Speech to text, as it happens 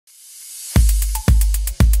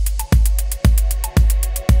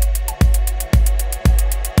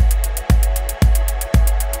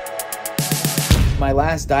my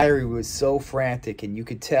last diary was so frantic, and you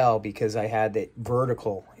could tell because I had it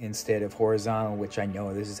vertical instead of horizontal, which I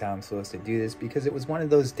know this is how I'm supposed to do this, because it was one of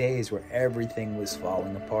those days where everything was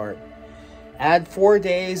falling apart. Add 4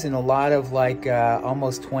 days and a lot of like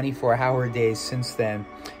almost 24-hour days since then.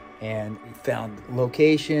 And we found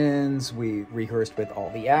locations, we rehearsed with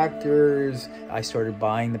all the actors, I started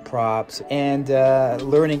buying the props and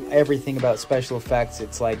learning everything about special effects.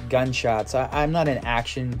 It's like gunshots. I'm not an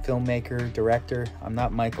action filmmaker, director. I'm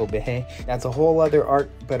not Michael Bay. That's a whole other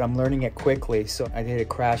art, but I'm learning it quickly. So I did a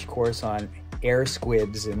crash course on air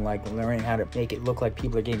squibs and like learning how to make it look like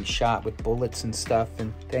people are getting shot with bullets and stuff.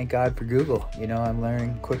 And thank God for Google. You know, I'm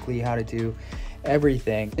learning quickly how to do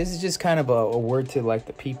everything. This is just kind of a word to like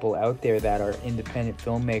the people out there that are independent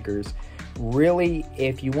filmmakers. Really,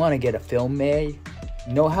 if you want to get a film made,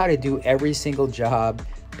 know how to do every single job,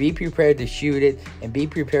 be prepared to shoot it, and be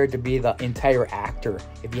prepared to be the entire actor.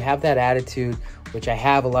 If you have that attitude, which I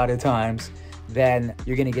have a lot of times, then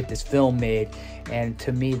you're gonna get this film made. And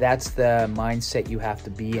to me, that's the mindset you have to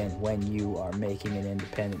be in when you are making an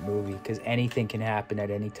independent movie, because anything can happen at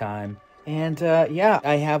any time. And yeah,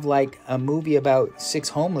 I have like a movie about 6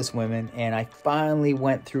 homeless women, and I finally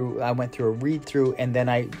went through a read through, and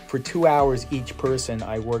then for 2 hours each person,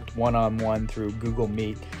 I worked one-on-one through Google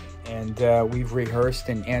Meet, and we've rehearsed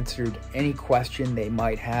and answered any question they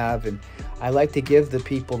might have. And I like to give the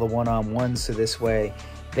people the one-on-one, so this way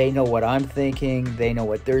they know what I'm thinking, they know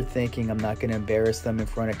what they're thinking. I'm not going to embarrass them in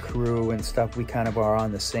front of crew and stuff. We kind of are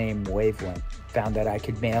on the same wavelength. Found that I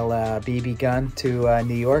could mail a BB gun to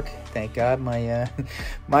New York. Thank God my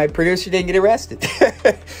my producer didn't get arrested.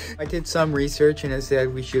 I did some research and it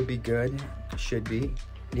said we should be good. Should be.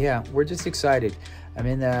 Yeah, we're just excited. I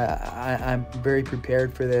mean, I'm very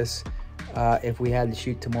prepared for this. If we had to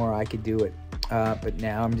shoot tomorrow, I could do it. But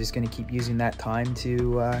now I'm just going to keep using that time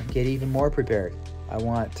to get even more prepared. I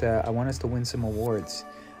want us to win some awards.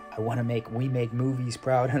 We make movies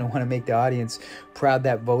proud, and I want to make the audience proud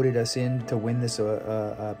that voted us in to win this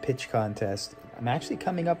pitch contest. I'm actually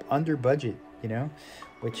coming up under budget, you know,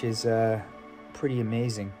 which is pretty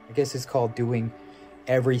amazing. I guess it's called doing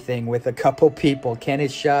everything with a couple people.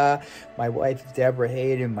 Kenneth Shaw, my wife Deborah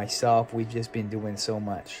Hayden, and myself, we've just been doing so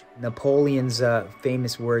much. Napoleon's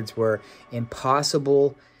famous words were,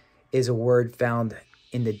 "Impossible is a word found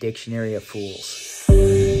in the dictionary of fools."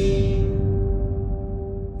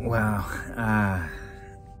 Wow.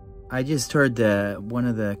 I just heard one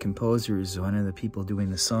of the composers, one of the people doing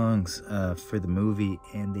the songs for the movie,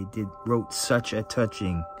 and they wrote such a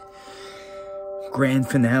touching grand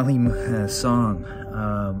finale song.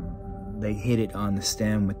 They hit it on the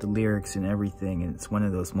stem with the lyrics and everything, and it's one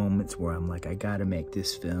of those moments where I'm like, I gotta make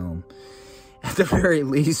this film at the very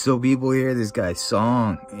least so people hear this guy's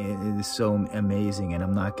song. It is so amazing, and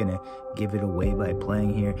I'm not gonna give it away by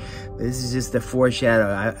playing here. This is just a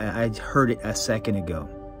foreshadow. I heard it a second ago,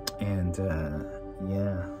 and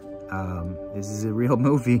yeah, this is a real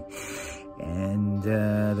movie, and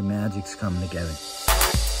the magic's coming together.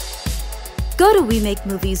 Go to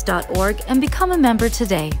WeMakeMovies.org and become a member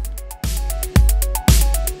today.